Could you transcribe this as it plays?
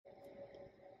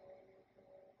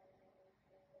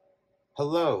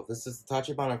Hello, this is the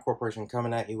Tachibana Corporation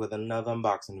coming at you with another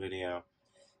unboxing video.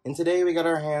 And today we got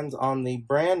our hands on the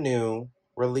brand new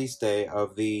release day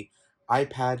of the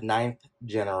iPad 9th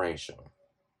generation.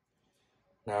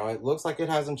 Now it looks like it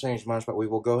hasn't changed much, but we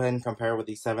will go ahead and compare with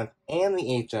the 7th and the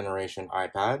 8th generation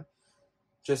iPad,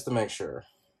 just to make sure.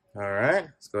 Alright,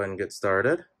 let's go ahead and get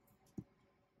started.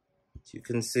 As you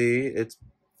can see, its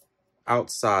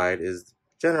outside is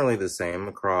generally the same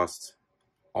across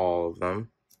all of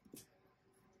them.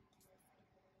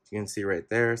 You can see right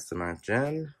there, it's the 9th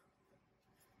gen.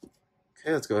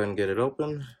 Okay, let's go ahead and get it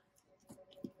open.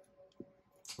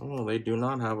 Oh, they do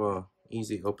not have a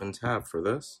easy open tab for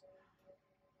this.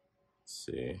 Let's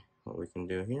see what we can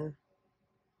do here.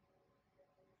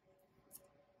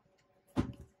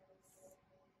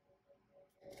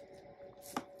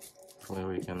 Hopefully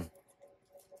we can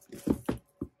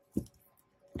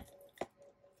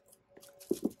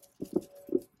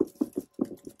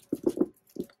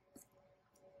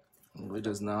it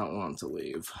does not want to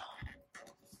leave.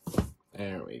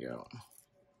 There we go.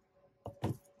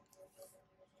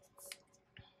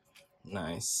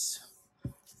 Nice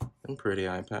and pretty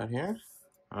iPad here.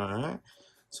 Alright,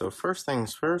 so first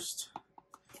things first,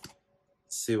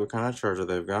 let's see what kind of charger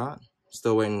they've got.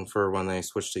 Still waiting for when they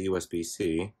switch to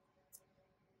USB-C.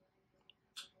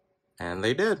 And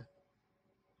they did.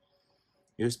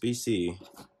 USB-C.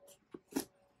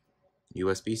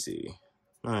 USB-C.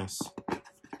 Nice.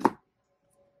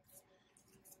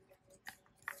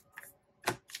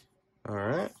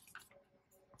 Alright.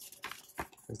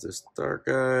 There's the start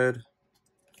guide.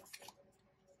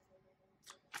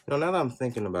 You know, now that I'm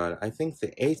thinking about it, I think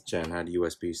the 8th gen had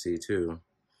USB-C too.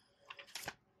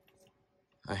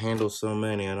 I handle so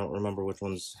many, I don't remember which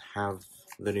ones have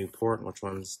the new port and which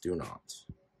ones do not.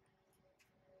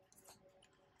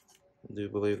 I do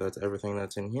believe that's everything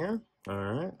that's in here.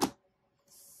 Alright.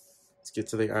 Let's get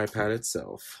to the iPad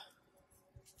itself.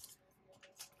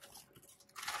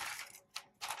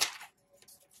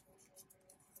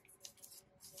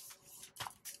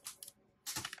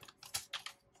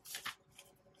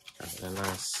 Got a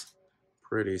nice,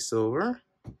 pretty silver.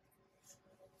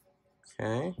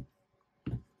 Okay.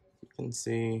 You can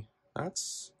see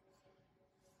that's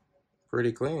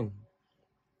pretty clean.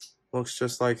 Looks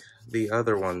just like the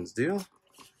other ones do.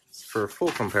 For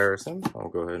full comparison, I'll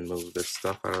go ahead and move this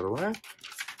stuff out of the way.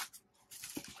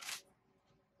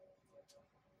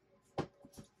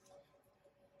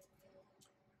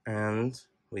 And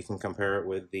we can compare it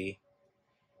with the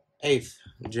 8th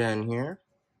gen here.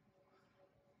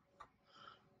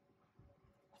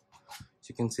 As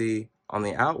you can see on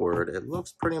the outward, it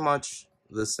looks pretty much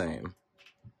the same.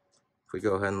 If we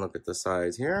go ahead and look at the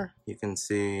sides here, you can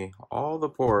see all the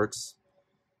ports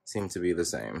seem to be the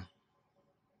same.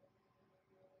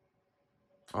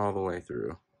 All the way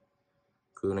through,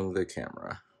 including the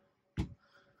camera.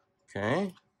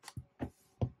 Okay.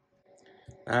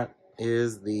 That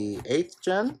is the 8th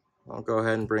gen. I'll go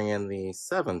ahead and bring in the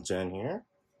 7th gen here.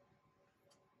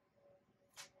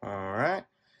 Alright.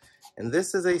 And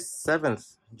this is a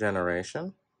 7th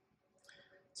generation.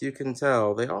 As you can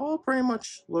tell, they all pretty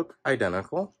much look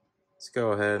identical. Let's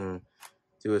go ahead and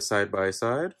do a side by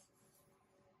side.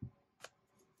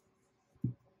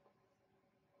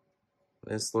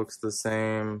 This looks the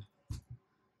same,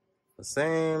 the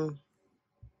same,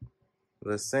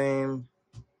 the same,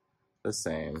 the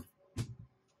same.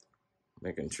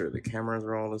 Making sure the cameras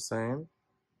are all the same.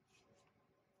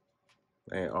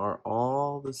 They are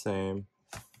all the same.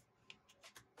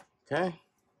 Okay.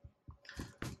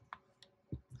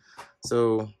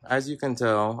 So, as you can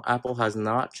tell, Apple has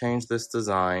not changed this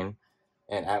design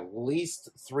in at least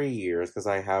 3 years, because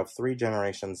I have 3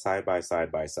 generations side by side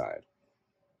by side.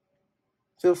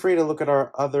 Feel free to look at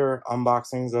our other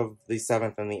unboxings of the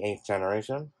 7th and the 8th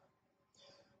generation.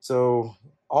 So,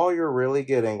 all you're really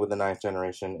getting with the 9th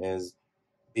generation is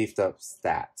beefed up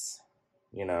stats.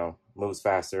 You know, moves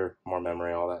faster, more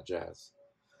memory, all that jazz.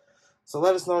 So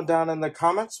let us know down in the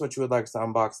comments what you would like us to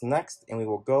unbox next, and we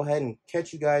will go ahead and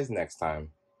catch you guys next time.